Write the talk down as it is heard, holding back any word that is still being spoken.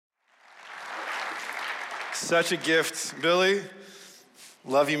Such a gift. Billy,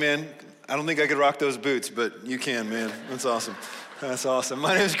 love you, man. I don't think I could rock those boots, but you can, man. That's awesome. That's awesome.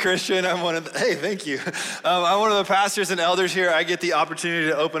 My name is Christian. Hey, thank you. I'm one of the pastors and elders here. I get the opportunity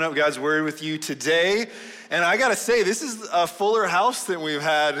to open up God's Word with you today. And I got to say, this is a fuller house than we've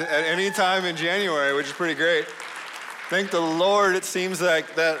had at any time in January, which is pretty great. Thank the Lord. It seems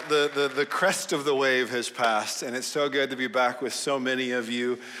like that the crest of the wave has passed, and it's so good to be back with so many of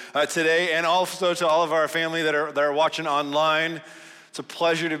you today, and also to all of our family that are watching online. It's a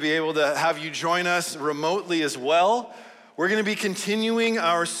pleasure to be able to have you join us remotely as well. We're going to be continuing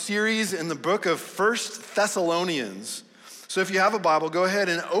our series in the book of 1 Thessalonians. So if you have a Bible, go ahead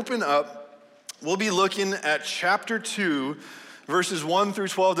and open up. We'll be looking at chapter 2, verses 1 through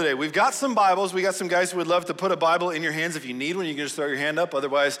 12 today. We've got some Bibles. We got some guys who would love to put a Bible in your hands. If you need one, you can just throw your hand up.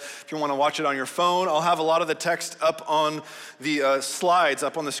 Otherwise, if you want to watch it on your phone, I'll have a lot of the text up on the slides,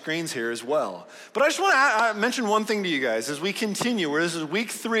 up on the screens here as well. But I just want to mention one thing to you guys as we continue. This is week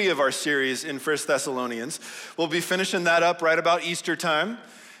 3 of our series in 1 Thessalonians. We'll be finishing that up right about Easter time,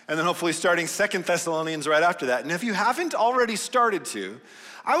 and then hopefully starting 2 Thessalonians right after that. And if you haven't already started to,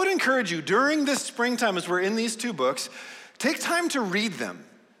 I would encourage you during this springtime as we're in these two books, take time to read them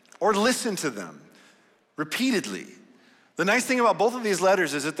or listen to them repeatedly. The nice thing about both of these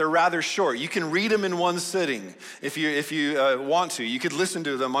letters is that they're rather short. You can read them in one sitting if you want to. You could listen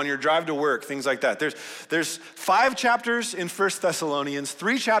to them on your drive to work, things like that. There's 5 chapters in 1 Thessalonians,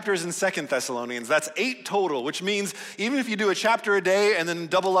 3 chapters in 2 Thessalonians. That's 8 total, which means even if you do a chapter a day and then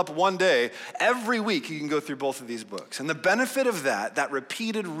double up one day, every week you can go through both of these books. And the benefit of that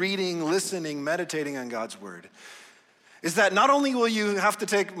repeated reading, listening, meditating on God's word, is that not only will you have to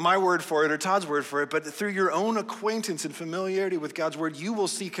take my word for it or Todd's word for it, but through your own acquaintance and familiarity with God's word, you will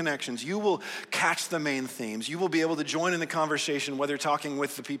see connections. You will catch the main themes. You will be able to join in the conversation, whether talking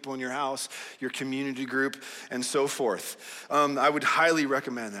with the people in your house, your community group, and so forth. I would highly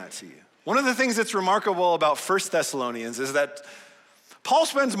recommend that to you. One of the things that's remarkable about 1 Thessalonians is that Paul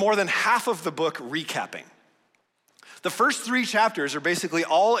spends more than half of the book recapping. The first 3 chapters are basically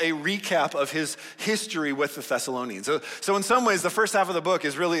all a recap of his history with the Thessalonians. So in some ways, the first half of the book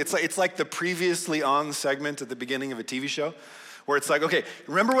is really, it's like the previously on segment at the beginning of a TV show, where it's like, okay,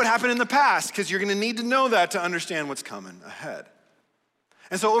 remember what happened in the past, because you're gonna need to know that to understand what's coming ahead.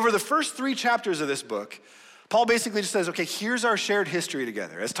 And so over the first 3 chapters of this book, Paul basically just says, okay, here's our shared history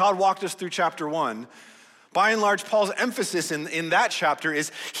together. As Todd walked us through chapter 1, by and large, Paul's emphasis in that chapter is,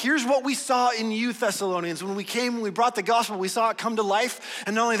 here's what we saw in you, Thessalonians. When we brought the gospel, we saw it come to life.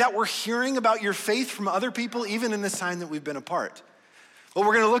 And not only that, we're hearing about your faith from other people, even in this time that we've been apart. What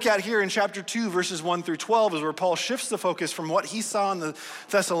we're going to look at here in chapter 2, verses 1 through 12, is where Paul shifts the focus from what he saw in the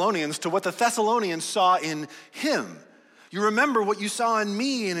Thessalonians to what the Thessalonians saw in him. You remember what you saw in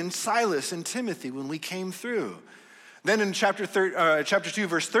me and in Silas and Timothy when we came through. Then in chapter 2,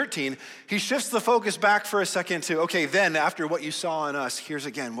 verse 13, he shifts the focus back for a second to, okay, then after what you saw in us, here's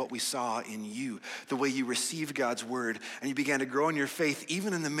again what we saw in you, the way you received God's word and you began to grow in your faith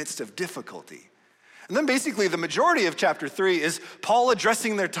even in the midst of difficulty. And then basically the majority of chapter 3 is Paul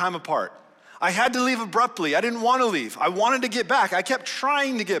addressing their time apart. I had to leave abruptly. I didn't want to leave. I wanted to get back. I kept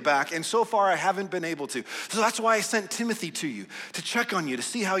trying to get back, and so far I haven't been able to. So that's why I sent Timothy to you, to check on you, to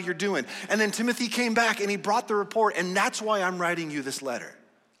see how you're doing. And then Timothy came back and he brought the report, and that's why I'm writing you this letter.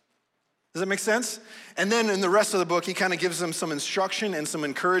 Does that make sense? And then in the rest of the book, he kind of gives them some instruction and some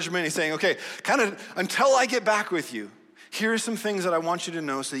encouragement. He's saying, okay, kind of until I get back with you, here are some things that I want you to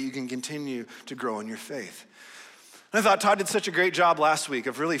know so that you can continue to grow in your faith. And I thought Todd did such a great job last week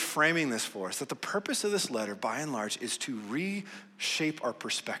of really framing this for us, that the purpose of this letter, by and large, is to reshape our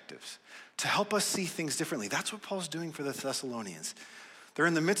perspectives, to help us see things differently. That's what Paul's doing for the Thessalonians. They're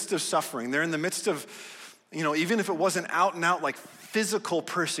in the midst of suffering. They're in the midst of, even if it wasn't out and out like physical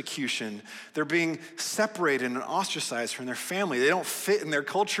persecution, they're being separated and ostracized from their family. They don't fit in their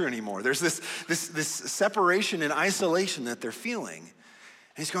culture anymore. There's this separation and isolation that they're feeling.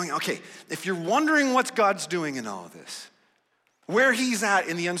 And he's going, okay, if you're wondering what God's doing in all of this, where he's at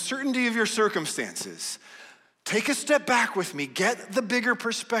in the uncertainty of your circumstances, take a step back with me, get the bigger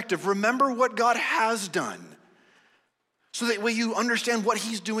perspective, remember what God has done, so that way you understand what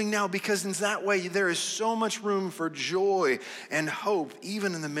he's doing now, because in that way there is so much room for joy and hope,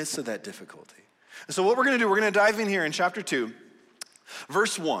 even in the midst of that difficulty. And so what we're gonna do, we're gonna dive in here in chapter 2,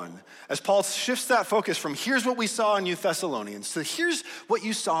 verse 1, as Paul shifts that focus from here's what we saw in you Thessalonians to here's what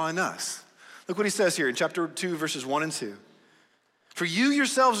you saw in us. Look what he says here in chapter 2, verses 1 and 2. For you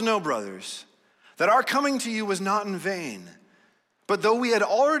yourselves know, brothers, that our coming to you was not in vain. But though we had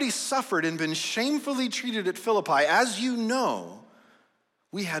already suffered and been shamefully treated at Philippi, as you know,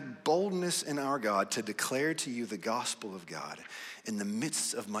 We had boldness in our God to declare to you the gospel of God in the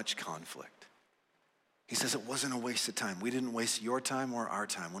midst of much conflict. He says it wasn't a waste of time. We didn't waste your time or our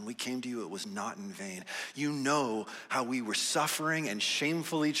time. When we came to you, it was not in vain. You know how we were suffering and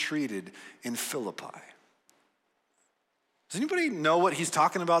shamefully treated in Philippi. Does anybody know what he's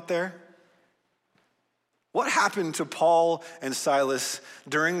talking about there? What happened to Paul and Silas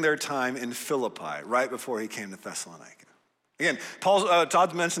during their time in Philippi, right before he came to Thessalonica? Again,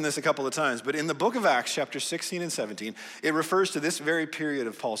 Todd mentioned this a couple of times, but in the book of Acts, chapter 16 and 17, it refers to this very period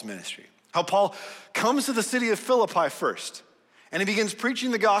of Paul's ministry. How Paul comes to the city of Philippi first, and he begins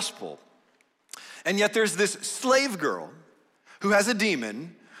preaching the gospel. And yet there's this slave girl who has a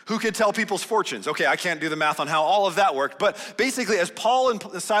demon who could tell people's fortunes. Okay, I can't do the math on how all of that worked, but basically as Paul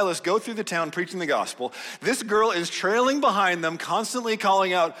and Silas go through the town preaching the gospel, this girl is trailing behind them, constantly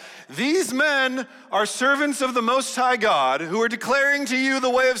calling out, "These men are servants of the Most High God who are declaring to you the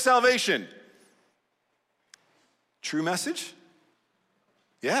way of salvation." True message?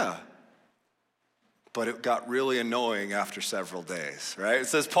 Yeah. But it got really annoying after several days, right? It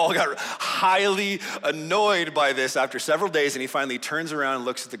says Paul got highly annoyed by this after several days, and he finally turns around and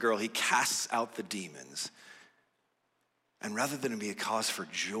looks at the girl. He casts out the demons. And rather than be a cause for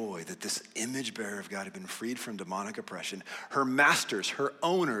joy that this image bearer of God had been freed from demonic oppression, her masters, her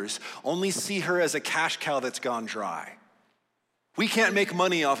owners, only see her as a cash cow that's gone dry. We can't make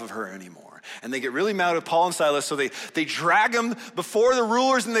money off of her anymore. And they get really mad at Paul and Silas, so they drag them before the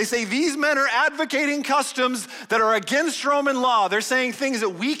rulers and they say, "These men are advocating customs that are against Roman law. They're saying things that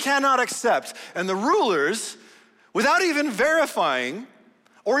we cannot accept." And the rulers, without even verifying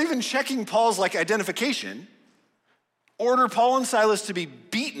or even checking Paul's identification, order Paul and Silas to be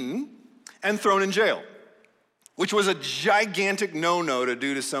beaten and thrown in jail, which was a gigantic no-no to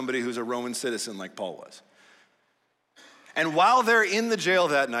do to somebody who's a Roman citizen like Paul was. And while they're in the jail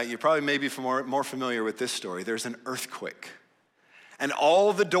that night, you probably may be more familiar with this story, there's an earthquake. And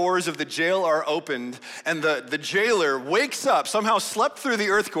all the doors of the jail are opened, and the jailer wakes up, somehow slept through the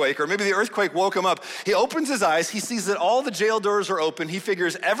earthquake, or maybe the earthquake woke him up. He opens his eyes, he sees that all the jail doors are open, he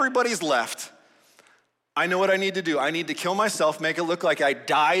figures everybody's left. I know what I need to do. I need to kill myself, make it look like I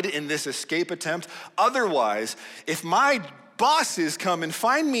died in this escape attempt. Otherwise, if my bosses come and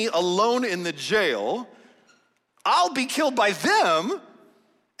find me alone in the jail, I'll be killed by them,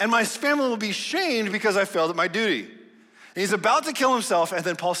 and my family will be shamed because I failed at my duty. And he's about to kill himself, and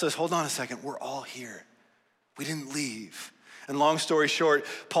then Paul says, "Hold on a second, we're all here. We didn't leave." And long story short,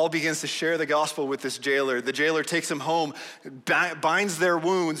 Paul begins to share the gospel with this jailer. The jailer takes him home, binds their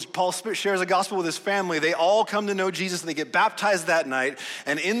wounds. Paul shares the gospel with his family. They all come to know Jesus. They get baptized that night.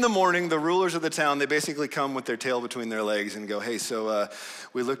 And in the morning, the rulers of the town, they basically come with their tail between their legs and go, "Hey, so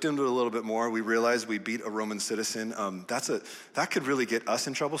we looked into it a little bit more. We realized we beat a Roman citizen. That could really get us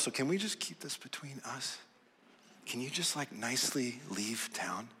in trouble. So can we just keep this between us? Can you just nicely leave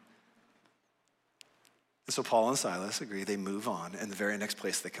town?" And so Paul and Silas agree, they move on, and the very next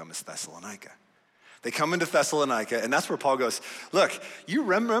place they come is Thessalonica. They come into Thessalonica, and that's where Paul goes, "Look, you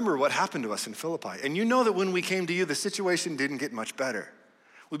remember what happened to us in Philippi, and you know that when we came to you, the situation didn't get much better.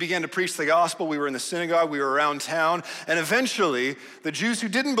 We began to preach the gospel, we were in the synagogue, we were around town, and eventually the Jews who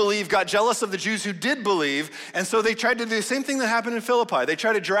didn't believe got jealous of the Jews who did believe, and so they tried to do the same thing that happened in Philippi. They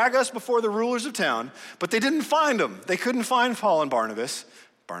tried to drag us before the rulers of town, but they didn't find them. They couldn't find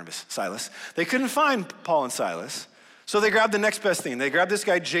Silas. They couldn't find Paul and Silas, so they grabbed the next best thing. They grabbed this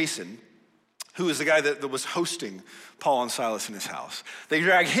guy, Jason, who was the guy that was hosting Paul and Silas in his house. They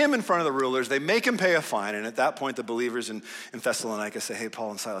drag him in front of the rulers. They make him pay a fine, and at that point, the believers in Thessalonica say, "Hey,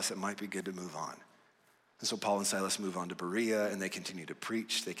 Paul and Silas, it might be good to move on." And so Paul and Silas move on to Berea, and they continue to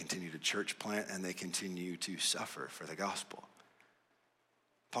preach, they continue to church plant, and they continue to suffer for the gospel.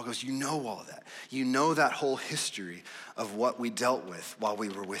 Paul goes, "You know all that. You know that whole history of what we dealt with while we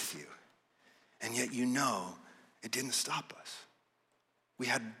were with you. And yet you know it didn't stop us. We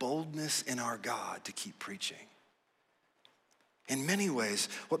had boldness in our God to keep preaching." In many ways,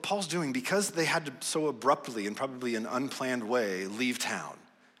 what Paul's doing, because they had to so abruptly and probably in an unplanned way leave town,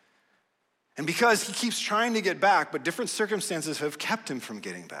 and because he keeps trying to get back, but different circumstances have kept him from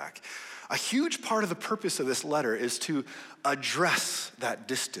getting back, a huge part of the purpose of this letter is to address that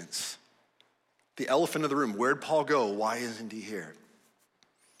distance. The elephant in the room, where'd Paul go? Why isn't he here?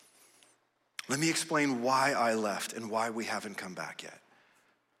 Let me explain why I left and why we haven't come back yet.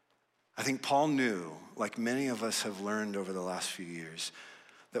 I think Paul knew, like many of us have learned over the last few years,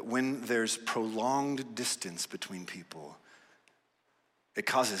 that when there's prolonged distance between people, it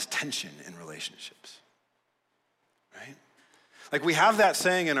causes tension in relationships, right? Like we have that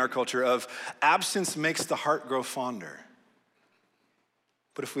saying in our culture of absence makes the heart grow fonder.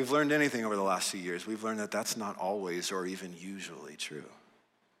 But if we've learned anything over the last few years, we've learned that that's not always or even usually true.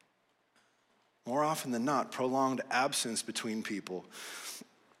 More often than not, prolonged absence between people,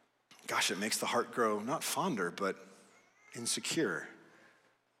 gosh, it makes the heart grow not fonder, but insecure,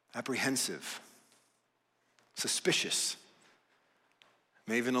 apprehensive, suspicious,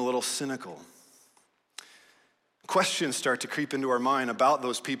 maybe even a little cynical. Questions start to creep into our mind about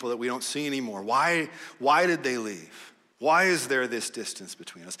those people that we don't see anymore. Why did they leave? Why is there this distance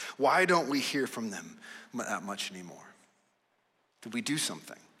between us? Why don't we hear from them that much anymore? Did we do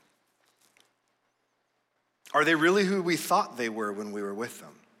something? Are they really who we thought they were when we were with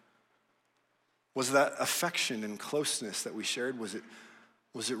them? Was that affection and closeness that we shared, was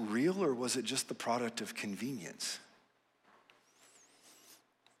it real, or was it just the product of convenience?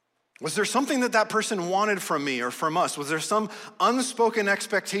 Was there something that person wanted from me or from us? Was there some unspoken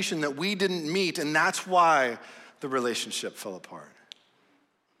expectation that we didn't meet, and that's why the relationship fell apart?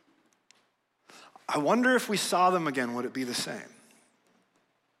 I wonder if we saw them again, would it be the same?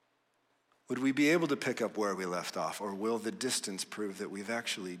 Would we be able to pick up where we left off, or will the distance prove that we've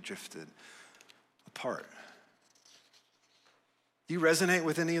actually drifted apart? Do you resonate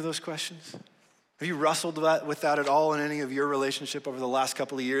with any of those questions? Have you wrestled with that at all in any of your relationship over the last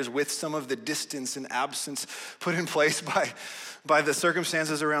couple of years, with some of the distance and absence put in place by the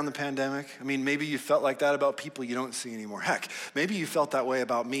circumstances around the pandemic? I mean, maybe you felt like that about people you don't see anymore. Heck, maybe you felt that way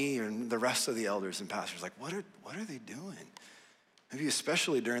about me and the rest of the elders and pastors. Like, what are they doing? Maybe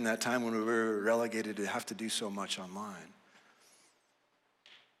especially during that time when we were relegated to have to do so much online.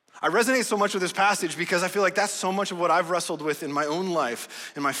 I resonate so much with this passage because I feel like that's so much of what I've wrestled with in my own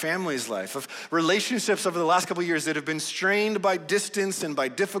life, in my family's life, of relationships over the last couple of years that have been strained by distance and by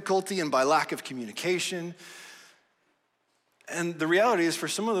difficulty and by lack of communication. And the reality is, for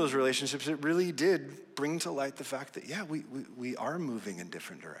some of those relationships, it really did bring to light the fact that, yeah, we are moving in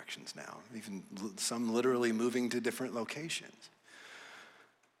different directions now, even some literally moving to different locations.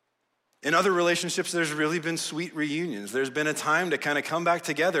 In other relationships, there's really been sweet reunions. There's been a time to kind of come back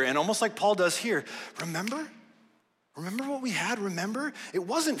together, and almost like Paul does here, remember what we had? Remember? It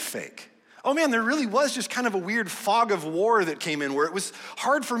wasn't fake. Oh man, there really was just kind of a weird fog of war that came in where it was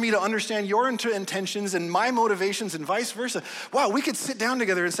hard for me to understand your intentions and my motivations and vice versa. Wow, we could sit down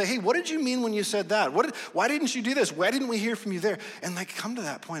together and say, hey, what did you mean when you said that? Why didn't you do this? Why didn't we hear from you there? And like come to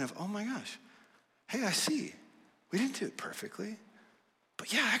that point of, oh my gosh, hey, I see. We didn't do it perfectly.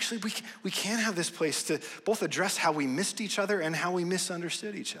 But yeah, actually, we can have this place to both address how we missed each other and how we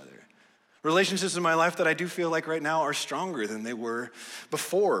misunderstood each other. Relationships in my life that I do feel like right now are stronger than they were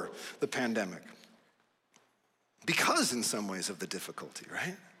before the pandemic. Because in some ways of the difficulty,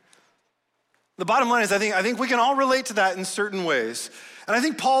 right? The bottom line is I think we can all relate to that in certain ways. And I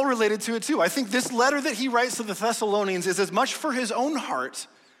think Paul related to it too. I think this letter that he writes to the Thessalonians is as much for his own heart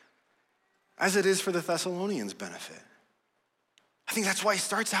as it is for the Thessalonians' benefit. I think that's why he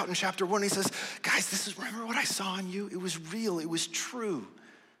starts out in chapter 1. He says, guys, remember what I saw in you? It was real, it was true.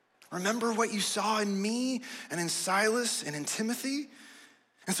 Remember what you saw in me and in Silas and in Timothy?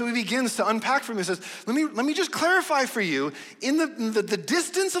 And so he begins to unpack from him. He says, let me just clarify for you, in the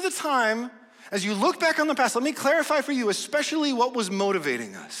distance of the time, as you look back on the past, let me clarify for you especially what was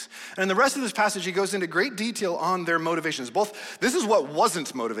motivating us. And in the rest of this passage, he goes into great detail on their motivations. This is what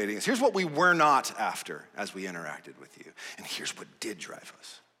wasn't motivating us. Here's what we were not after as we interacted with you. And here's what did drive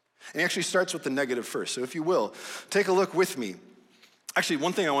us. And he actually starts with the negative first. So if you will, take a look with me. Actually,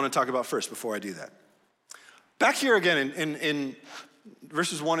 one thing I want to talk about first before I do that. Back here again in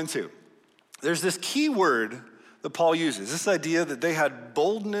verses 1 and 2, there's this key word that Paul uses, this idea that they had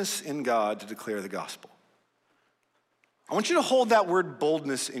boldness in God to declare the gospel. I want you to hold that word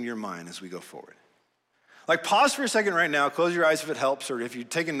boldness in your mind as we go forward. Like pause for a second right now, close your eyes if it helps, or if you're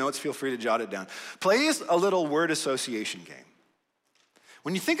taking notes, feel free to jot it down. Play a little word association game.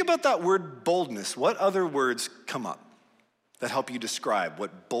 When you think about that word boldness, what other words come up that help you describe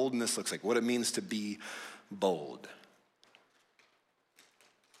what boldness looks like, what it means to be bold?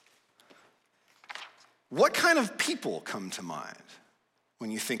 What kind of people come to mind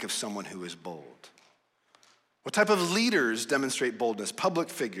when you think of someone who is bold? What type of leaders demonstrate boldness, public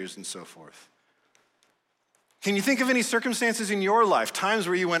figures and so forth? Can you think of any circumstances in your life, times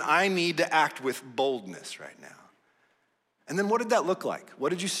where you went, I need to act with boldness right now? And then what did that look like? What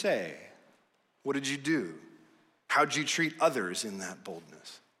did you say? What did you do? How did you treat others in that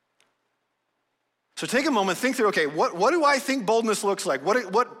boldness? So take a moment, think through, okay, what do I think boldness looks like?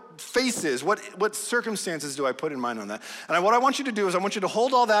 What faces, what circumstances do I put in mind on that? And what I want you to do is I want you to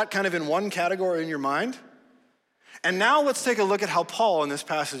hold all that kind of in one category in your mind. And now let's take a look at how Paul in this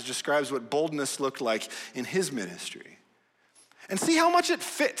passage describes what boldness looked like in his ministry. and see how much it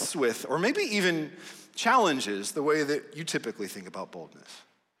fits with, or maybe even challenges the way that you typically think about boldness.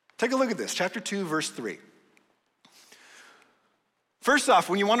 Take a look at this, chapter 2, verse 3. First off,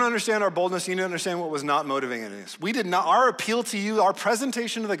 when you want to understand our boldness, you need to understand what was not motivating us. Our appeal to you, our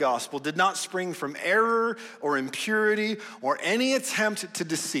presentation of the gospel did not spring from error or impurity or any attempt to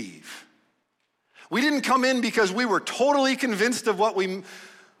deceive. We didn't come in because we were totally convinced of what we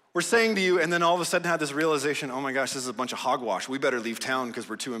were saying to you and then all of a sudden had this realization, oh my gosh, this is a bunch of hogwash. We better leave town because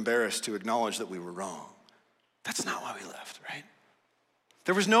we're too embarrassed to acknowledge that we were wrong. That's not why we left, right?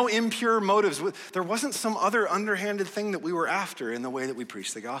 There was no impure motives. There wasn't some other underhanded thing that we were after in the way that we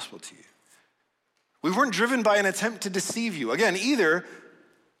preached the gospel to you. We weren't driven by an attempt to deceive you. Again, either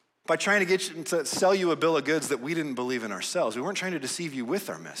by trying to get you to sell you a bill of goods that we didn't believe in ourselves. We weren't trying to deceive you with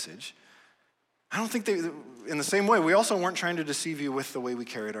our message. I don't think in the same way, we also weren't trying to deceive you with the way we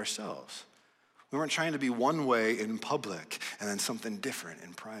carried ourselves. We weren't trying to be one way in public and then something different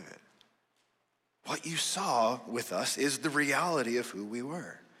in private. What you saw with us is the reality of who we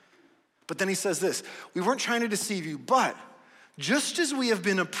were. But then he says this, we weren't trying to deceive you, but just as we have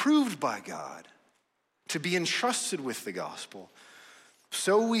been approved by God to be entrusted with the gospel,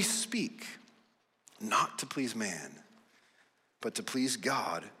 so we speak, not to please man, but to please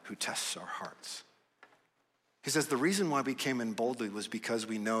God who tests our hearts. He says the reason why we came in boldly was because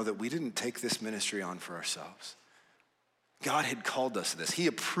we know that we didn't take this ministry on for ourselves. God had called us to this. He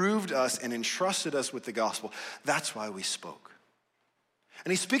approved us and entrusted us with the gospel. That's why we spoke.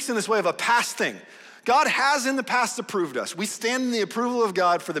 And he speaks in this way of a past thing. God has in the past approved us. We stand in the approval of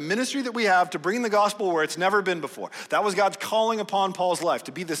God for the ministry that we have to bring the gospel where it's never been before. That was God's calling upon Paul's life,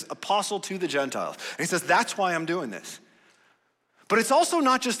 to be this apostle to the Gentiles. And he says, that's why I'm doing this. But it's also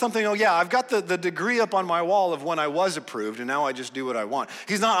not just something, oh yeah, I've got the degree up on my wall of when I was approved and now I just do what I want.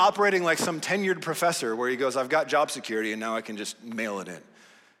 He's not operating like some tenured professor where he goes, I've got job security and now I can just mail it in.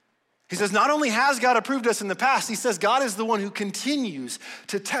 He says, not only has God approved us in the past, he says God is the one who continues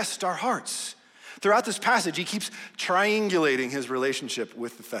to test our hearts. Throughout this passage, he keeps triangulating his relationship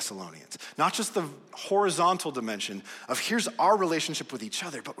with the Thessalonians. Not just the horizontal dimension of here's our relationship with each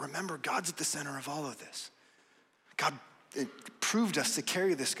other, but remember, God's at the center of all of this. God proved us to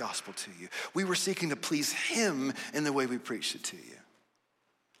carry this gospel to you. We were seeking to please him in the way we preached it to you.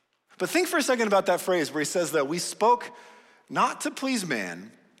 But think for a second about that phrase where he says that we spoke not to please man,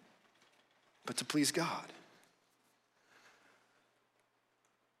 but to please God.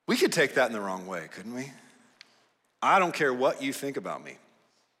 We could take that in the wrong way, couldn't we? I don't care what you think about me.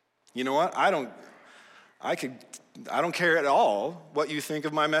 You know what? I don't care at all what you think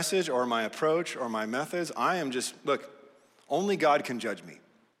of my message or my approach or my methods. Look, only God can judge me.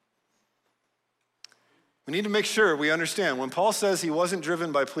 We need to make sure we understand when Paul says he wasn't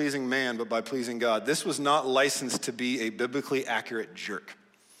driven by pleasing man, but by pleasing God, this was not licensed to be a biblically accurate jerk.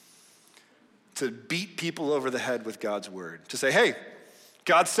 To beat people over the head with God's word. To say, hey,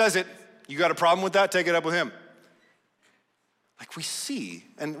 God says it. You got a problem with that? Take it up with him. Like we see,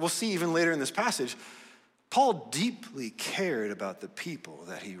 and we'll see even later in this passage, Paul deeply cared about the people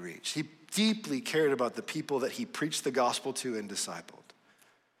that he reached. He deeply cared about the people that he preached the gospel to and discipled.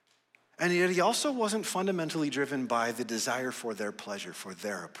 And yet he also wasn't fundamentally driven by the desire for their pleasure, for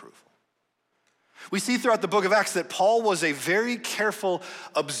their approval. We see throughout the book of Acts that Paul was a very careful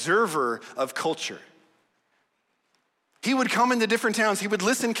observer of culture. He would come into different towns. He would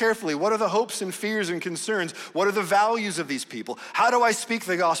listen carefully. What are the hopes and fears and concerns? What are the values of these people? How do I speak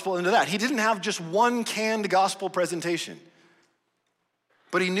the gospel into that? He didn't have just one canned gospel presentation.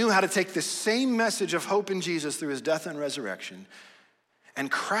 But he knew how to take this same message of hope in Jesus through his death and resurrection and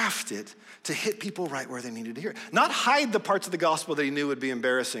craft it to hit people right where they needed to hear it. Not hide the parts of the gospel that he knew would be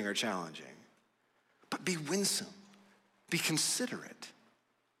embarrassing or challenging, but be winsome, be considerate.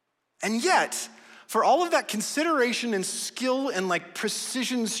 And yet, for all of that consideration and skill and like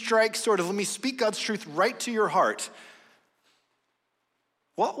precision strike sort of, let me speak God's truth right to your heart,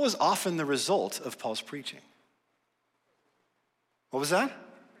 what was often the result of Paul's preaching? What was that?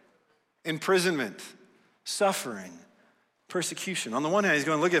 Imprisonment, suffering, persecution. On the one hand, he's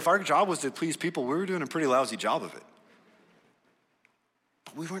going, look, if our job was to please people, we were doing a pretty lousy job of it.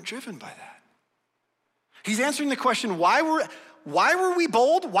 But we weren't driven by that. He's answering the question, why were we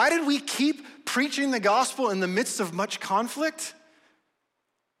bold? Why did we keep preaching the gospel in the midst of much conflict?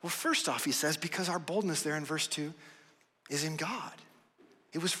 Well, first off, he says, because our boldness there in verse 2 is in God.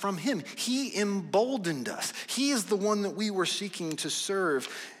 It was from him. He emboldened us. He is the one that we were seeking to serve.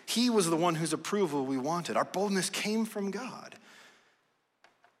 He was the one whose approval we wanted. Our boldness came from God.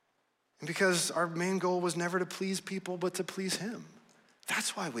 And because our main goal was never to please people, but to please him.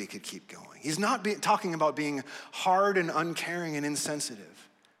 That's why we could keep going. He's not talking about being hard and uncaring and insensitive.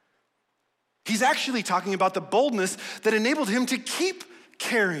 He's actually talking about the boldness that enabled him to keep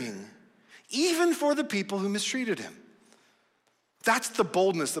caring, even for the people who mistreated him. That's the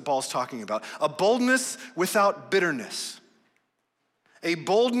boldness that Paul's talking about. A boldness without bitterness. A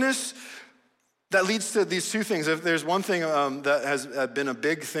boldness that leads to these two things. If there's one thing that has been a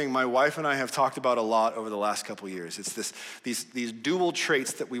big thing my wife and I have talked about a lot over the last couple of years, it's these dual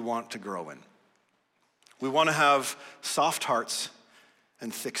traits that we want to grow in. We want to have soft hearts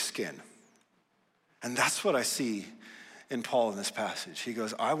and thick skin. And that's what I see in Paul in this passage. He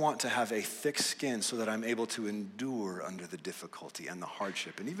goes, I want to have a thick skin so that I'm able to endure under the difficulty and the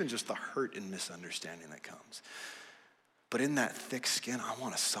hardship and even just the hurt and misunderstanding that comes. But in that thick skin, I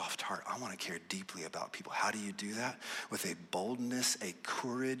want a soft heart. I want to care deeply about people. How do you do that? With a boldness, a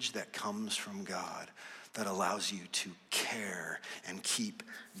courage that comes from God that allows you to care and keep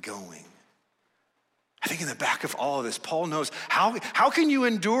going. I think in the back of all of this, Paul knows how can you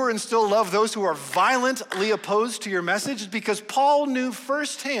endure and still love those who are violently opposed to your message? Because Paul knew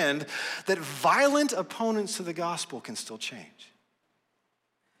firsthand that violent opponents to the gospel can still change.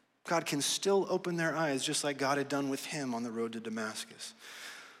 God can still open their eyes just like God had done with him on the road to Damascus.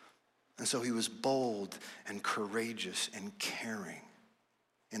 And so he was bold and courageous and caring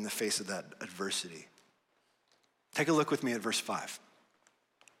in the face of that adversity. Take a look with me at verse 5.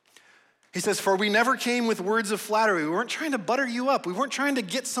 He says, for we never came with words of flattery. We weren't trying to butter you up. We weren't trying to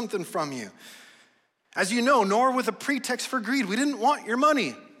get something from you. As you know, nor with a pretext for greed. We didn't want your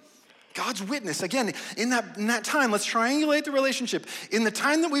money. God's witness. Again, in that time, let's triangulate the relationship. In the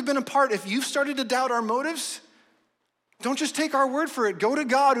time that we've been apart, if you've started to doubt our motives, don't just take our word for it. Go to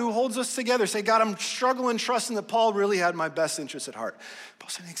God who holds us together. Say, God, I'm struggling, trusting that Paul really had my best interests at heart. Paul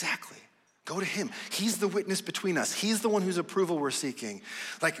said, exactly. Go to him. He's the witness between us. He's the one whose approval we're seeking.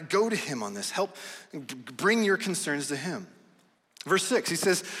 Like, go to him on this. Help bring your concerns to him. Verse 6, he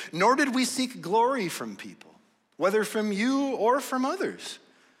says, nor did we seek glory from people, whether from you or from others.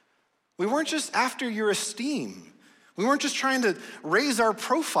 We weren't just after your esteem. We weren't just trying to raise our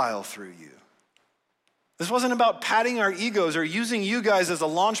profile through you. This wasn't about patting our egos or using you guys as a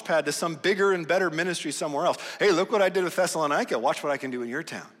launch pad to some bigger and better ministry somewhere else. Hey, look what I did with Thessalonica. Watch what I can do in your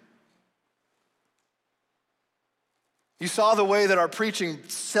town. You saw the way that our preaching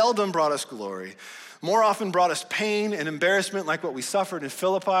seldom brought us glory, more often brought us pain and embarrassment like what we suffered in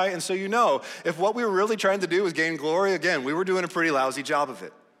Philippi. And so you know, if what we were really trying to do was gain glory, again, we were doing a pretty lousy job of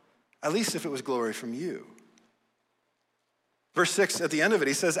it. At least if it was glory from you. Verse 6, at the end of it,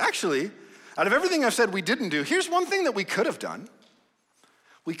 he says, actually, out of everything I've said we didn't do, here's one thing that we could have done.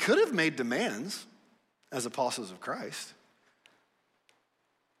 We could have made demands as apostles of Christ.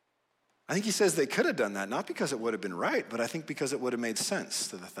 I think he says they could have done that, not because it would have been right, but I think because it would have made sense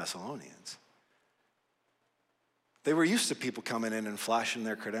to the Thessalonians. They were used to people coming in and flashing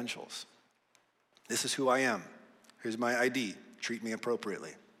their credentials. This is who I am. Here's my ID. Treat me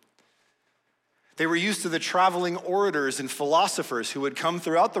appropriately. They were used to the traveling orators and philosophers who would come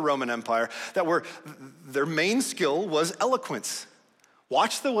throughout the Roman Empire their main skill was eloquence.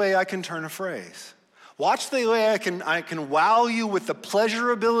 Watch the way I can turn a phrase. Watch the way I can wow you with the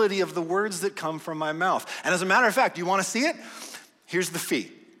pleasurability of the words that come from my mouth. And as a matter of fact, you want to see it? Here's the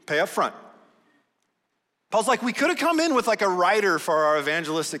fee. Pay up front. Paul's like, we could have come in with like a writer for our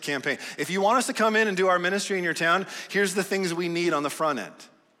evangelistic campaign. If you want us to come in and do our ministry in your town, here's the things we need on the front end.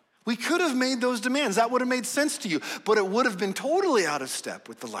 We could have made those demands. That would have made sense to you, but it would have been totally out of step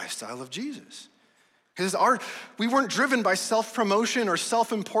with the lifestyle of Jesus. Because we weren't driven by self-promotion or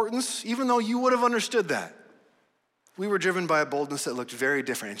self-importance, even though you would have understood that. We were driven by a boldness that looked very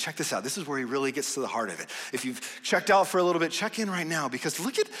different. And check this out. This is where he really gets to the heart of it. If you've checked out for a little bit, check in right now, because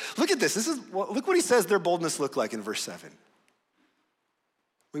look at this. Look what he says their boldness looked like in verse 7.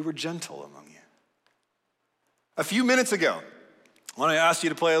 We were gentle among you. A few minutes ago, when I asked you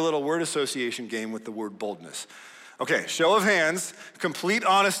to play a little word association game with the word boldness. Okay, show of hands, complete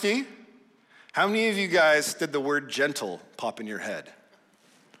honesty. How many of you guys did the word gentle pop in your head?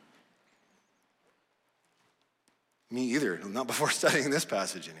 Me either, not before studying this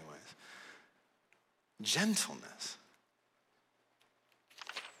passage anyways. Gentleness.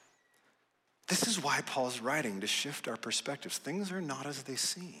 This is why Paul's writing, to shift our perspectives. Things are not as they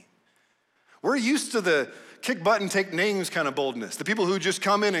seem. We're used to the kick butt and take names kind of boldness. The people who just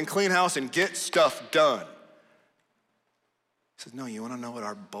come in and clean house and get stuff done. He says, no, you want to know what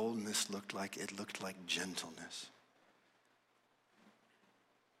our boldness looked like? It looked like gentleness.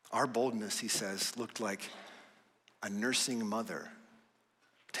 Our boldness, he says, looked like a nursing mother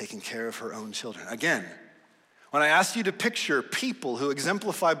taking care of her own children. Again, When I asked you to picture people who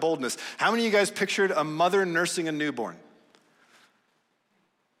exemplify boldness, how many of you guys pictured a mother nursing a newborn?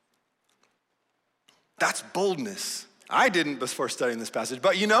 That's boldness. I didn't before studying this passage,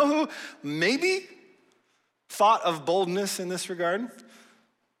 but you know who maybe thought of boldness in this regard?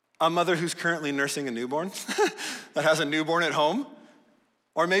 A mother who's currently nursing a newborn, that has a newborn at home.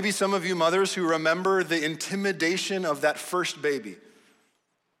 Or maybe some of you mothers who remember the intimidation of that first baby.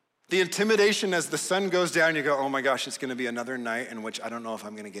 The intimidation as the sun goes down, you go, oh my gosh, it's gonna be another night in which I don't know if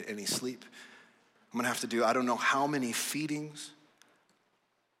I'm gonna get any sleep. I'm gonna have to do I don't know how many feedings.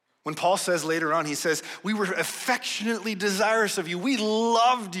 When Paul says later on, he says, we were affectionately desirous of you. We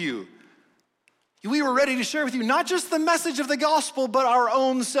loved you. We were ready to share with you not just the message of the gospel, but our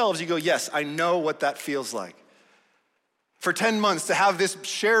own selves. You go, yes, I know what that feels like. For 10 months to have this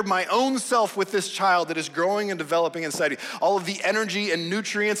share my own self with this child that is growing and developing inside you. All of the energy and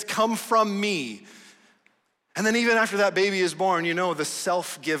nutrients come from me. And then even after that baby is born, you know, the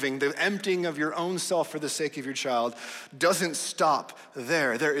self-giving, the emptying of your own self for the sake of your child doesn't stop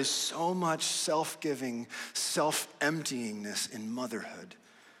there. There is so much self-giving, self-emptyingness in motherhood.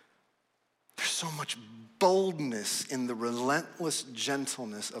 There's so much boldness in the relentless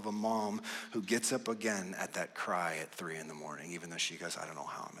gentleness of a mom who gets up again at that cry at 3 a.m, even though she goes, I don't know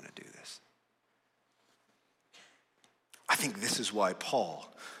how I'm gonna do this. I think this is why Paul,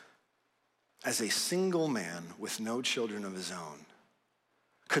 as a single man with no children of his own,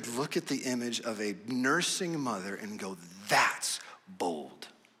 could look at the image of a nursing mother and go, that's bold.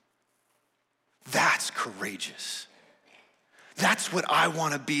 That's courageous. That's what I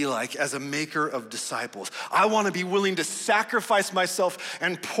want to be like as a maker of disciples. I want to be willing to sacrifice myself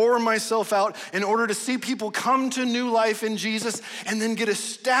and pour myself out in order to see people come to new life in Jesus and then get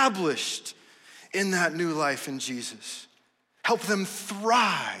established in that new life in Jesus. Help them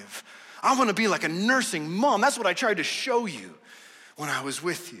thrive. I want to be like a nursing mom. That's what I tried to show you when I was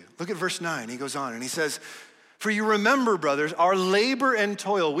with you. Look at verse 9. He goes on and he says, for you remember, brothers, our labor and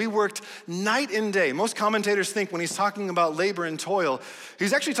toil. We worked night and day. Most commentators think when he's talking about labor and toil,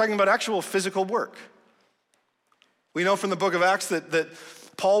 he's actually talking about actual physical work. We know from the book of Acts that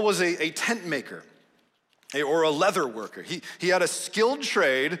Paul was a tent maker or a leather worker. He had a skilled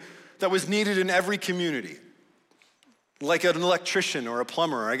trade that was needed in every community, like an electrician or a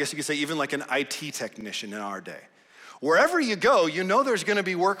plumber, or I guess you could say even like an IT technician in our day. Wherever you go, you know there's gonna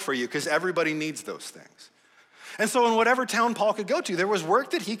be work for you because everybody needs those things. And so in whatever town Paul could go to, there was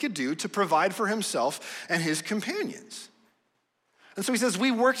work that he could do to provide for himself and his companions. And so he says,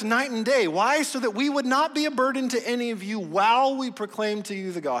 we worked night and day. Why? So that we would not be a burden to any of you while we proclaim to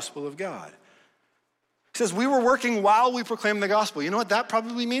you the gospel of God. He says, we were working while we proclaimed the gospel. You know what that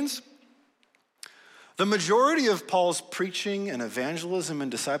probably means? The majority of Paul's preaching and evangelism and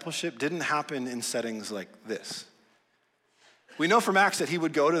discipleship didn't happen in settings like this. We know from Acts that he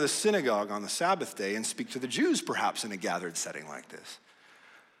would go to the synagogue on the Sabbath day and speak to the Jews, perhaps in a gathered setting like this.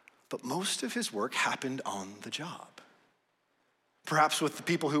 But most of his work happened on the job. Perhaps with the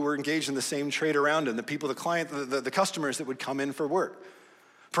people who were engaged in the same trade around him, the people, the customers that would come in for work.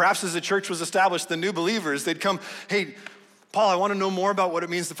 Perhaps as the church was established, the new believers, they'd come, hey, Paul, I want to know more about what it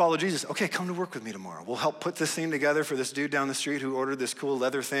means to follow Jesus. Okay, come to work with me tomorrow. We'll help put this thing together for this dude down the street who ordered this cool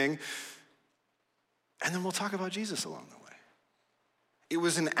leather thing. And then we'll talk about Jesus along the way. It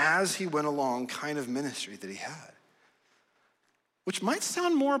was an as he went along kind of ministry that he had, which might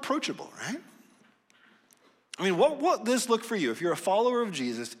sound more approachable, right? I mean, what does this look for you? If you're a follower of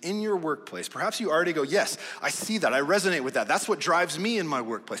Jesus in your workplace, perhaps you already go, yes, I see that, I resonate with that. That's what drives me in my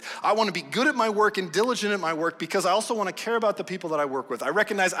workplace. I want to be good at my work and diligent at my work because I also want to care about the people that I work with. I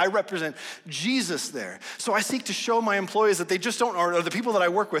recognize I represent Jesus there. So I seek to show my employees that they just don't, or the people that I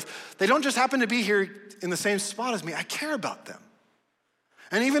work with, they don't just happen to be here in the same spot as me. I care about them.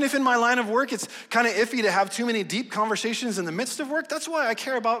 And even if in my line of work, it's kind of iffy to have too many deep conversations in the midst of work, that's why I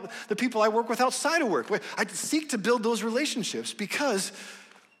care about the people I work with outside of work. I seek to build those relationships because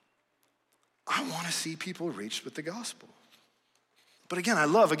I want to see people reached with the gospel. But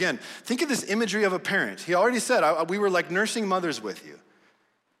again, think of this imagery of a parent. He already said, we were like nursing mothers with you.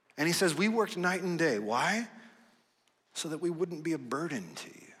 And he says, we worked night and day. Why? So that we wouldn't be a burden to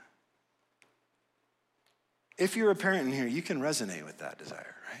you. If you're a parent in here, you can resonate with that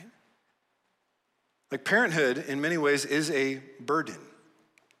desire, right? Like parenthood, in many ways, is a burden.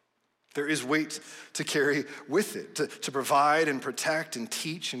 There is weight to carry with it, to provide and protect and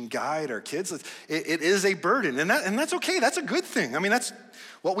teach and guide our kids. It is a burden, and that's okay. That's a good thing. I mean, that's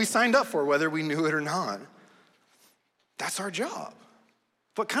what we signed up for, whether we knew it or not. That's our job.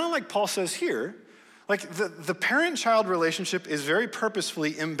 But kind of like Paul says here, like the parent-child relationship is very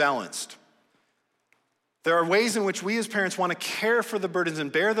purposefully imbalanced. There are ways in which we as parents want to care for the burdens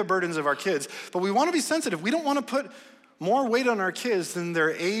and bear the burdens of our kids, but we want to be sensitive. We don't want to put more weight on our kids than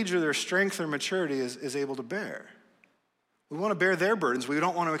their age or their strength or maturity is able to bear. We want to bear their burdens. We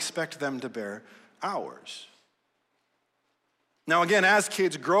don't want to expect them to bear ours. Now again, as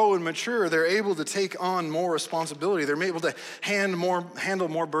kids grow and mature, they're able to take on more responsibility. They're able to handle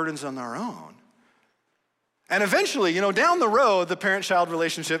more burdens on their own. And eventually, down the road, the parent-child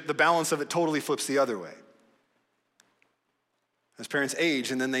relationship, the balance of it totally flips the other way. As parents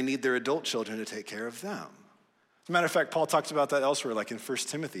age, and then they need their adult children to take care of them. As a matter of fact, Paul talks about that elsewhere, like in 1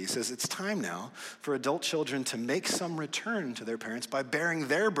 Timothy. He says it's time now for adult children to make some return to their parents by bearing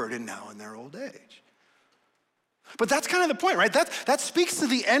their burden now in their old age. But that's kind of the point, right? That speaks to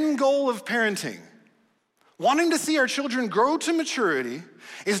the end goal of parenting. Wanting to see our children grow to maturity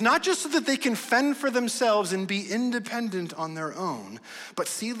is not just so that they can fend for themselves and be independent on their own, but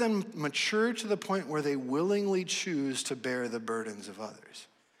see them mature to the point where they willingly choose to bear the burdens of others,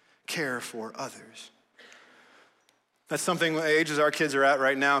 care for others. That's something, the ages our kids are at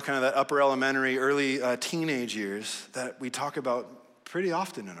right now, kind of that upper elementary, early teenage years, that we talk about pretty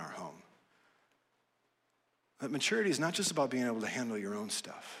often in our home. That maturity is not just about being able to handle your own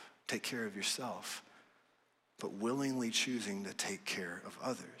stuff, take care of yourself, but willingly choosing to take care of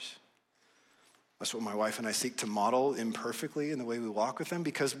others. That's what my wife and I seek to model imperfectly in the way we walk with them,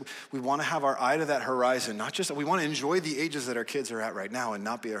 because we want to have our eye to that horizon. Not just, we want to enjoy the ages that our kids are at right now and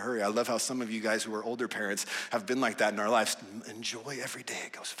not be in a hurry. I love how some of you guys who are older parents have been like that in our lives. Enjoy every day,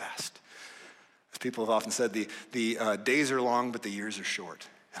 it goes fast. As people have often said, the days are long, but the years are short.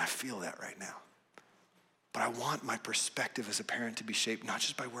 And I feel that right now. But I want my perspective as a parent to be shaped not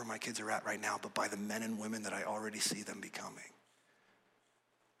just by where my kids are at right now, but by the men and women that I already see them becoming.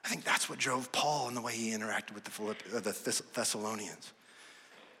 I think that's what drove Paul in the way he interacted with the Thessalonians.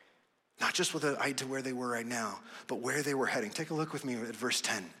 Not just with an eye to where they were right now, but where they were heading. Take a look with me at verse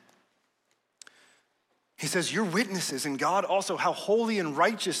 10. He says, "You're witnesses, and God also, how holy and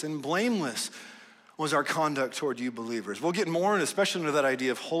righteous and blameless was our conduct toward you believers." We'll get more, and especially into that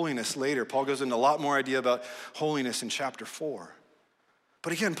idea of holiness later. Paul goes into a lot more idea about holiness in chapter 4.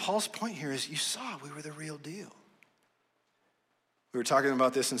 But again, Paul's point here is you saw we were the real deal. We were talking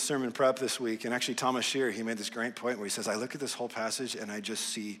about this in sermon prep this week, and actually Thomas Shear, he made this great point where he says, I look at this whole passage and I just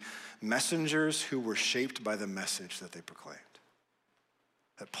see messengers who were shaped by the message that they proclaimed.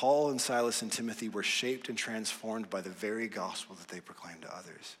 That Paul and Silas and Timothy were shaped and transformed by the very gospel that they proclaimed to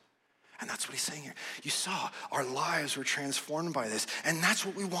others. And that's what he's saying here. You saw our lives were transformed by this, and that's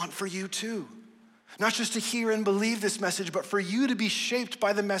what we want for you too. Not just to hear and believe this message, but for you to be shaped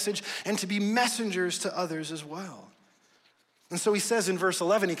by the message and to be messengers to others as well. And so he says in verse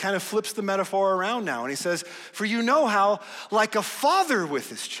 11, he kind of flips the metaphor around now, and he says, "For you know how, like a father with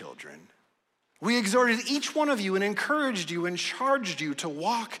his children, we exhorted each one of you and encouraged you and charged you to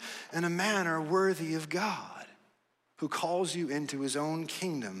walk in a manner worthy of God, who calls you into his own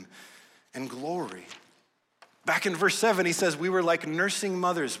kingdom and glory." Back in verse 7, he says, we were like nursing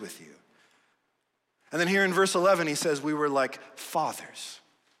mothers with you. And then here in verse 11, he says, we were like fathers,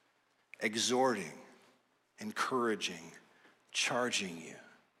 exhorting, encouraging, charging you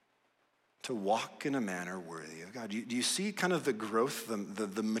to walk in a manner worthy of God. Do you see kind of the growth,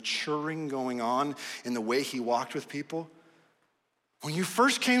 the maturing going on in the way he walked with people? When you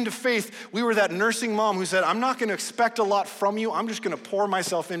first came to faith, we were that nursing mom who said, I'm not going to expect a lot from you. I'm just going to pour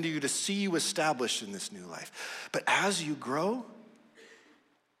myself into you to see you established in this new life. But as you grow,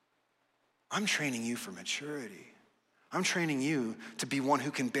 I'm training you for maturity. I'm training you to be one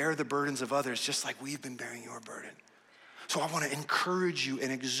who can bear the burdens of others just like we've been bearing your burden. So I want to encourage you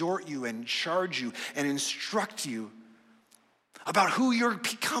and exhort you and charge you and instruct you about who you're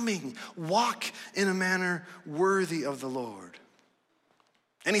becoming. Walk in a manner worthy of the Lord.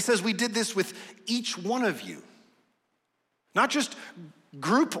 And he says we did this with each one of you. Not just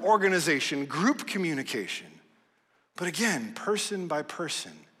group organization, group communication, but again, person by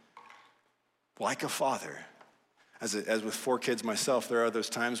person, like a father. As with 4 kids myself, there are those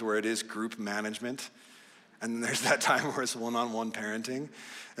times where it is group management. And then there's that time where it's one-on-one parenting.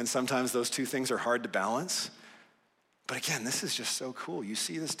 And sometimes those two things are hard to balance. But again, this is just so cool. You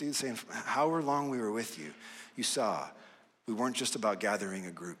see this dude saying, however long we were with you, you saw we weren't just about gathering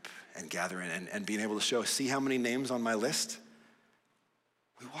a group and gathering and being able to see how many names on my list.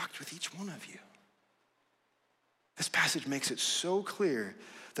 We walked with each one of you. This passage makes it so clear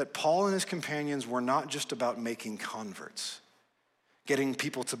that Paul and his companions were not just about making converts, getting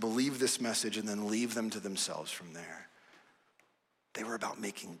people to believe this message and then leave them to themselves from there. They were about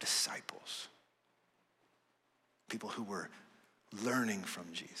making disciples, people who were learning from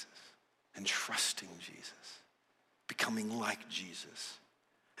Jesus, and trusting Jesus, becoming like Jesus,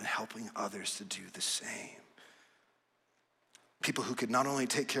 and helping others to do the same. People who could not only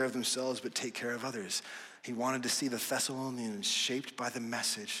take care of themselves, but take care of others. He wanted to see the Thessalonians shaped by the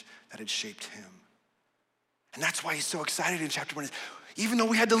message that had shaped him. And that's why he's so excited in chapter 1. Even though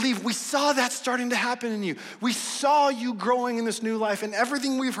we had to leave, we saw that starting to happen in you. We saw you growing in this new life, and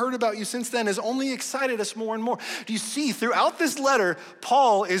everything we've heard about you since then has only excited us more and more. Do you see, throughout this letter,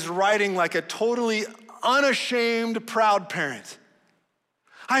 Paul is writing like a totally unashamed, proud parent.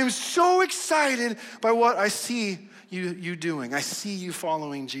 I am so excited by what I see you doing. I see you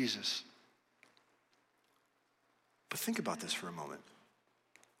following Jesus. But think about this for a moment.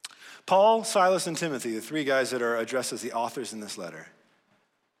 Paul, Silas, and Timothy, the three guys that are addressed as the authors in this letter,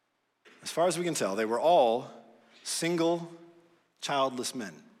 as far as we can tell, they were all single, childless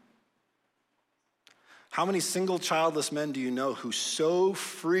men. How many single, childless men do you know who so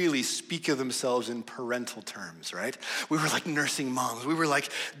freely speak of themselves in parental terms, right? We were like nursing moms. We were like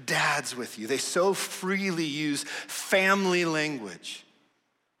dads with you. They so freely use family language.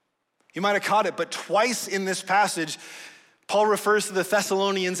 You might have caught it, but twice in this passage, Paul refers to the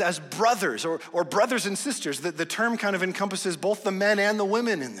Thessalonians as brothers or brothers and sisters. The term kind of encompasses both the men and the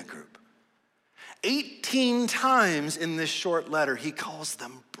women in the group. 18 times in this short letter, he calls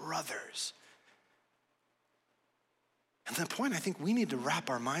them brothers. And the point I think we need to wrap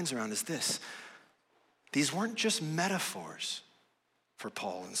our minds around is this. These weren't just metaphors for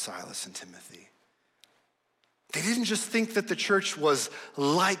Paul and Silas and Timothy. They didn't just think that the church was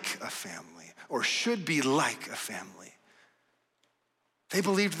like a family or should be like a family. They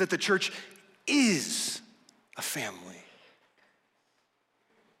believed that the church is a family.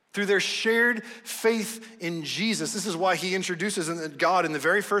 Through their shared faith in Jesus. This is why he introduces God in the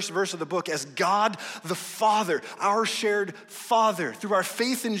very first verse of the book as God the Father, our shared Father. Through our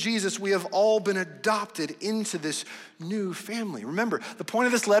faith in Jesus, we have all been adopted into this new family. Remember, the point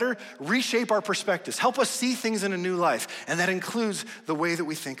of this letter, reshape our perspectives, help us see things in a new life, and that includes the way that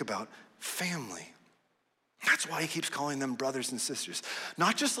we think about family. That's why he keeps calling them brothers and sisters.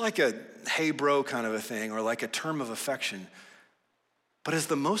 Not just like a hey bro kind of a thing or like a term of affection, but as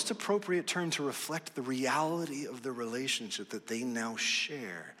the most appropriate term to reflect the reality of the relationship that they now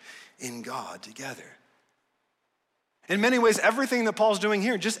share in God together. In many ways, everything that Paul's doing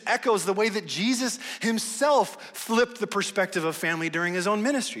here just echoes the way that Jesus himself flipped the perspective of family during his own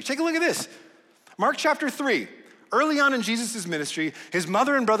ministry. Take a look at this. Mark chapter 3. Early on in Jesus' ministry, his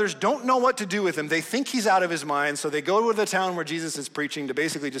mother and brothers don't know what to do with him. They think he's out of his mind, so they go to the town where Jesus is preaching to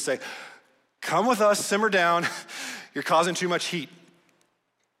basically just say, come with us, simmer down, you're causing too much heat.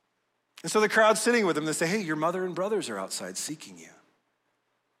 And so the crowd's sitting with him, they say, hey, your mother and brothers are outside seeking you.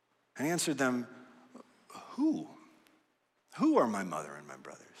 And he answered them, who? Who are my mother and my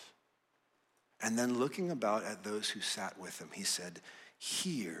brothers? And then looking about at those who sat with him, he said,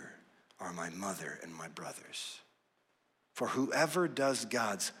 here are my mother and my brothers. For whoever does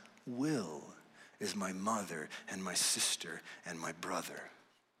God's will is my mother and my sister and my brother.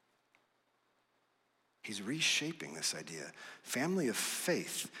 He's reshaping this idea. Family of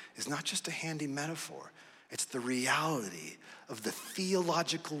faith is not just a handy metaphor. It's the reality of the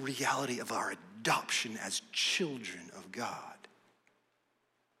theological reality of our adoption as children of God.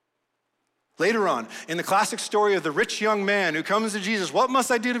 Later on, in the classic story of the rich young man who comes to Jesus, what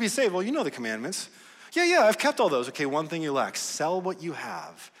must I do to be saved? Well, you know the commandments. Yeah, I've kept all those. Okay, one thing you lack, sell what you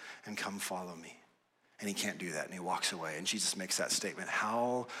have and come follow me. And he can't do that, and he walks away. And Jesus makes that statement,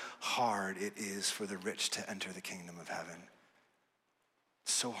 how hard it is for the rich to enter the kingdom of heaven.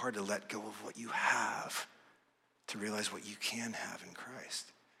 It's so hard to let go of what you have to realize what you can have in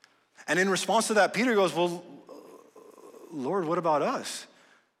Christ. And in response to that, Peter goes, well, Lord, what about us?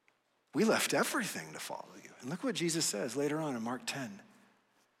 We left everything to follow you. And look what Jesus says later on in Mark 10.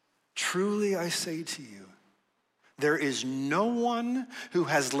 Truly I say to you, there is no one who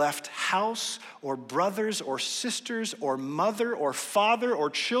has left house or brothers or sisters or mother or father or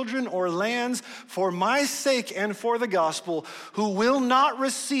children or lands for my sake and for the gospel who will not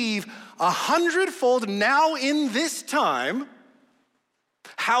receive 100-fold now in this time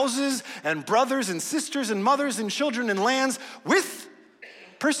houses and brothers and sisters and mothers and children and lands with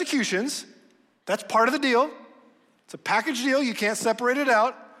persecutions. That's part of the deal. It's a package deal. You can't separate it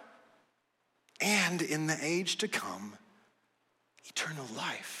out. And in the age to come, eternal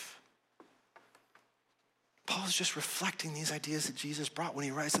life. Paul's just reflecting these ideas that Jesus brought when he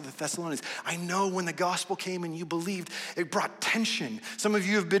writes to the Thessalonians. I know when the gospel came and you believed, it brought tension. Some of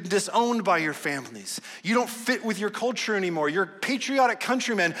you have been disowned by your families. You don't fit with your culture anymore. You're patriotic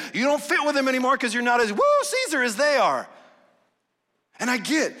countrymen. You don't fit with them anymore because you're not as woo Caesar as they are. And I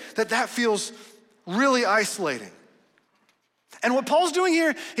get that that feels really isolating. And what Paul's doing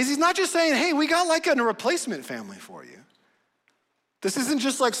here is he's not just saying, hey, we got like a replacement family for you. This isn't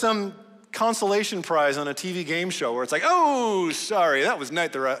just like some consolation prize on a TV game show where it's like, oh, sorry, that was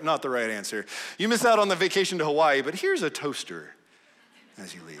not the right answer. You missed out on the vacation to Hawaii, but here's a toaster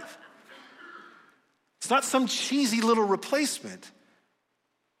as you leave. It's not some cheesy little replacement.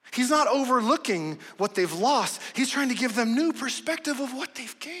 He's not overlooking what they've lost. He's trying to give them new perspective of what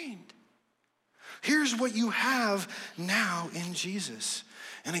they've gained. Here's what you have now in Jesus.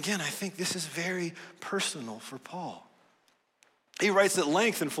 And again, I think this is very personal for Paul. He writes at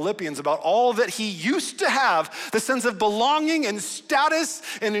length in Philippians about all that he used to have, the sense of belonging and status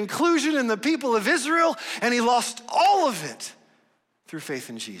and inclusion in the people of Israel, and he lost all of it through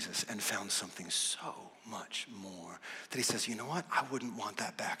faith in Jesus and found something so much more that he says, you know what? I wouldn't want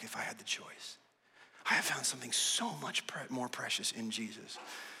that back if I had the choice. I have found something so much more precious in Jesus.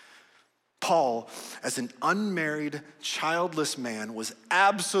 Paul, as an unmarried, childless man, was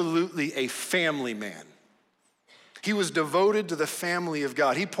absolutely a family man. He was devoted to the family of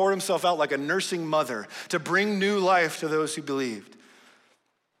God. He poured himself out like a nursing mother to bring new life to those who believed.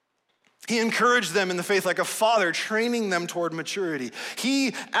 He encouraged them in the faith like a father, training them toward maturity.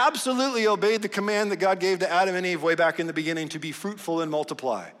 He absolutely obeyed the command that God gave to Adam and Eve way back in the beginning to be fruitful and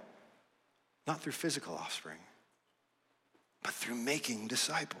multiply. Not through physical offspring, but through making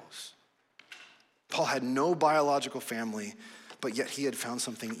disciples. Paul had no biological family, but yet he had found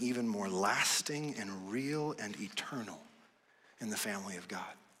something even more lasting and real and eternal in the family of God.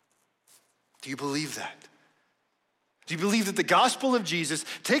 Do you believe that? Do you believe that the gospel of Jesus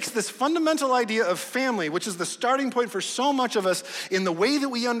takes this fundamental idea of family, which is the starting point for so much of us in the way that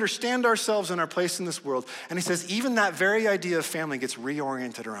we understand ourselves and our place in this world, and he says even that very idea of family gets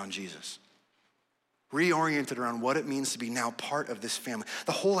reoriented around Jesus? Reoriented around what it means to be now part of this family.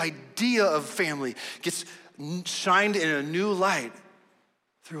 The whole idea of family gets shined in a new light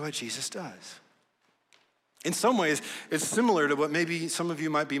through what Jesus does. In some ways, it's similar to what maybe some of you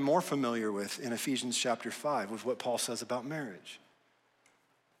might be more familiar with in Ephesians chapter 5, with what Paul says about marriage.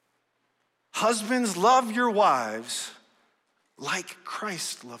 Husbands, love your wives like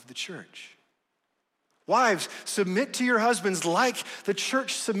Christ loved the church. Wives, submit to your husbands like the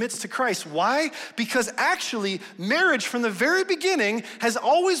church submits to Christ. Why? Because actually, marriage from the very beginning has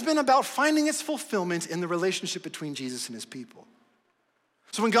always been about finding its fulfillment in the relationship between Jesus and his people.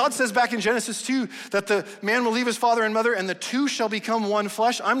 So when God says back in Genesis 2 that the man will leave his father and mother and the two shall become one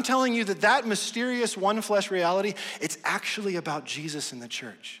flesh, I'm telling you that that mysterious one flesh reality, it's actually about Jesus and the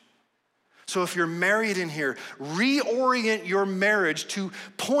church. So if you're married in here, reorient your marriage to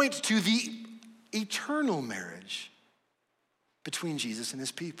point to the eternal marriage between Jesus and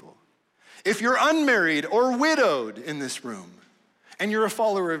his people. If you're unmarried or widowed in this room and you're a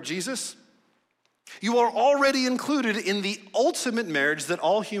follower of Jesus, you are already included in the ultimate marriage that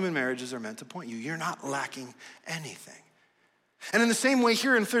all human marriages are meant to point you. You're not lacking anything. And in the same way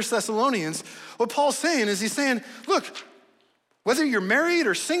here in 1 Thessalonians, what Paul's saying is he's saying, look, whether you're married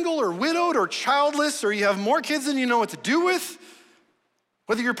or single or widowed or childless or you have more kids than you know what to do with,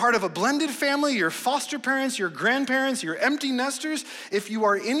 whether you're part of a blended family, your foster parents, your grandparents, your empty nesters, if you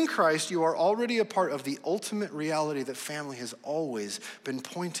are in Christ, you are already a part of the ultimate reality that family has always been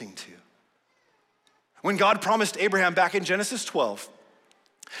pointing to. When God promised Abraham back in Genesis 12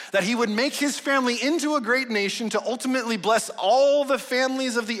 that he would make his family into a great nation to ultimately bless all the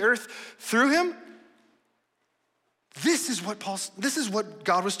families of the earth through him, this is what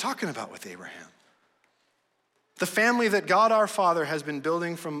God was talking about with Abraham. The family that God our Father has been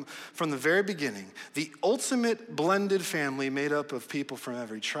building from the very beginning, the ultimate blended family made up of people from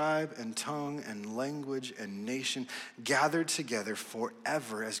every tribe and tongue and language and nation gathered together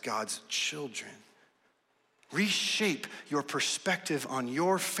forever as God's children. Reshape your perspective on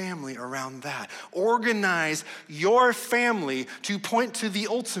your family around that. Organize your family to point to the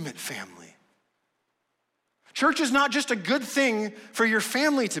ultimate family. Church is not just a good thing for your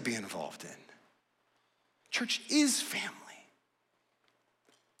family to be involved in. Church is family.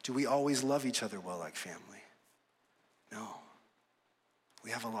 Do we always love each other well like family? No.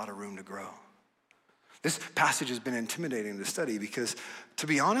 We have a lot of room to grow. This passage has been intimidating to study because, to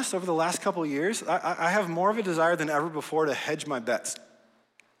be honest, over the last couple of years, I have more of a desire than ever before to hedge my bets.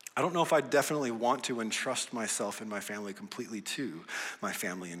 I don't know if I definitely want to entrust myself and my family completely to my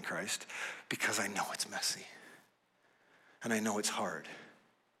family in Christ because I know it's messy and I know it's hard.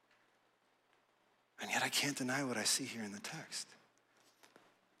 And yet I can't deny what I see here in the text.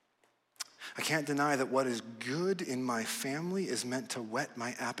 I can't deny that what is good in my family is meant to whet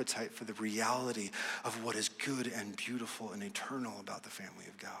my appetite for the reality of what is good and beautiful and eternal about the family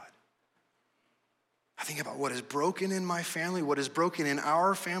of God. I think about what is broken in my family, what is broken in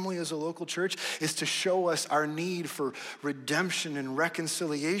our family as a local church is to show us our need for redemption and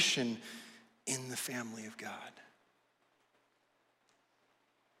reconciliation in the family of God.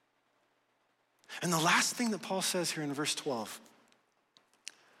 And the last thing that Paul says here in verse 12,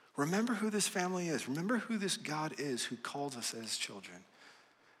 remember who this family is. Remember who this God is who calls us as children.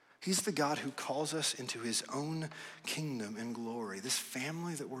 He's the God who calls us into his own kingdom and glory. This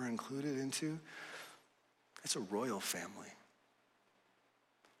family that we're included into, it's a royal family.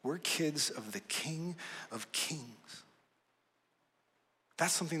 We're kids of the King of Kings.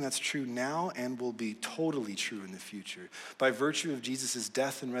 That's something that's true now and will be totally true in the future. By virtue of Jesus'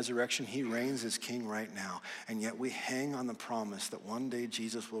 death and resurrection, he reigns as king right now. And yet we hang on the promise that one day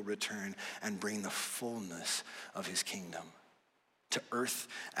Jesus will return and bring the fullness of his kingdom to earth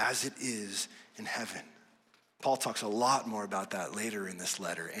as it is in heaven. Paul talks a lot more about that later in this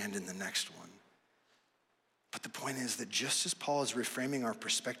letter and in the next one. But the point is that just as Paul is reframing our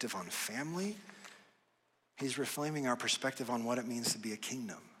perspective on family, he's reframing our perspective on what it means to be a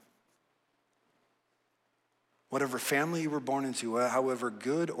kingdom. Whatever family you were born into, however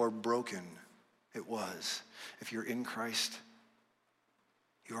good or broken it was, if you're in Christ,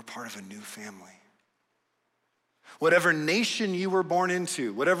 you are part of a new family. Whatever nation you were born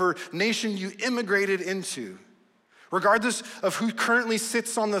into, whatever nation you immigrated into, regardless of who currently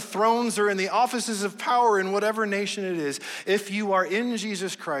sits on the thrones or in the offices of power in whatever nation it is, if you are in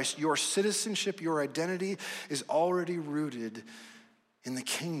Jesus Christ, your citizenship, your identity is already rooted in the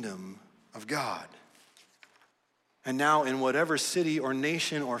kingdom of God. And now in whatever city or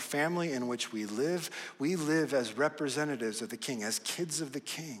nation or family in which we live as representatives of the King, as kids of the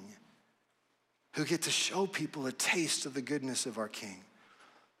King, who get to show people a taste of the goodness of our King.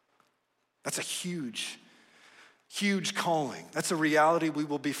 That's a huge calling. That's a reality we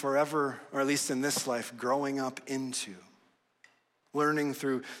will be forever, or at least in this life, growing up into. Learning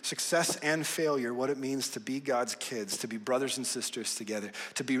through success and failure what it means to be God's kids, to be brothers and sisters together,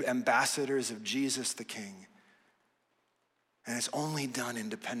 to be ambassadors of Jesus the King. And it's only done in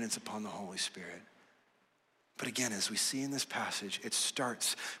dependence upon the Holy Spirit. But again, as we see in this passage, it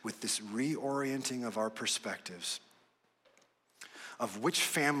starts with this reorienting of our perspectives of which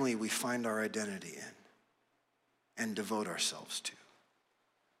family we find our identity in and devote ourselves to.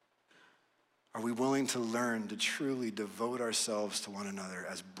 Are we willing to learn to truly devote ourselves to one another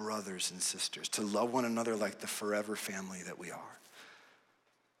as brothers and sisters, to love one another like the forever family that we are?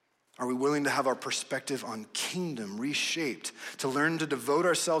 Are we willing to have our perspective on kingdom reshaped, to learn to devote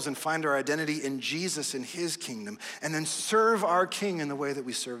ourselves and find our identity in Jesus and his kingdom, and then serve our King in the way that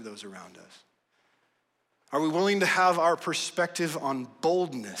we serve those around us? Are we willing to have our perspective on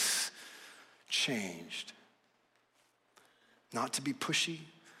boldness changed? Not to be pushy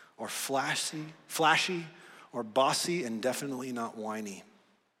or flashy or bossy, and definitely not whiny,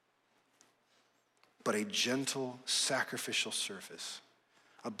 but a gentle, sacrificial service.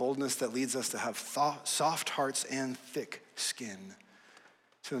 A boldness that leads us to have soft hearts and thick skin,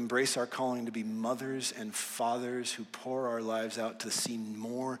 to embrace our calling to be mothers and fathers who pour our lives out to see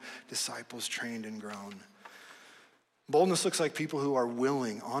more disciples trained and grown. Boldness looks like people who are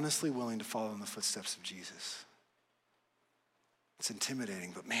willing, honestly willing to follow in the footsteps of Jesus. It's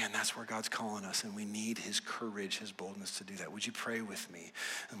intimidating, but man, that's where God's calling us, and we need his courage, his boldness to do that. Would you pray with me?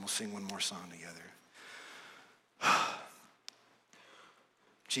 And we'll sing one more song together.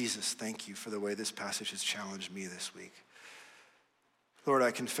 Jesus, thank you for the way this passage has challenged me this week. Lord,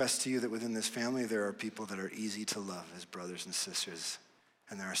 I confess to you that within this family, there are people that are easy to love as brothers and sisters,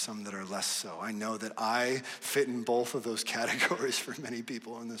 and there are some that are less so. I know that I fit in both of those categories for many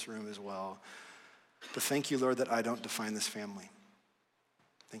people in this room as well. But thank you, Lord, that I don't define this family.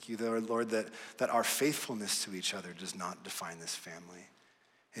 Thank you, Lord, that our faithfulness to each other does not define this family.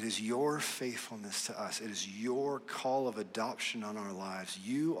 It is your faithfulness to us. It is your call of adoption on our lives.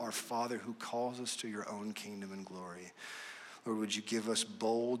 You, our Father, who calls us to your own kingdom and glory. Lord, would you give us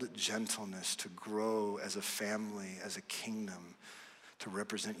bold gentleness to grow as a family, as a kingdom, to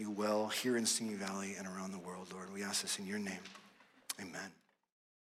represent you well here in Simi Valley and around the world, Lord. We ask this in your name. Amen.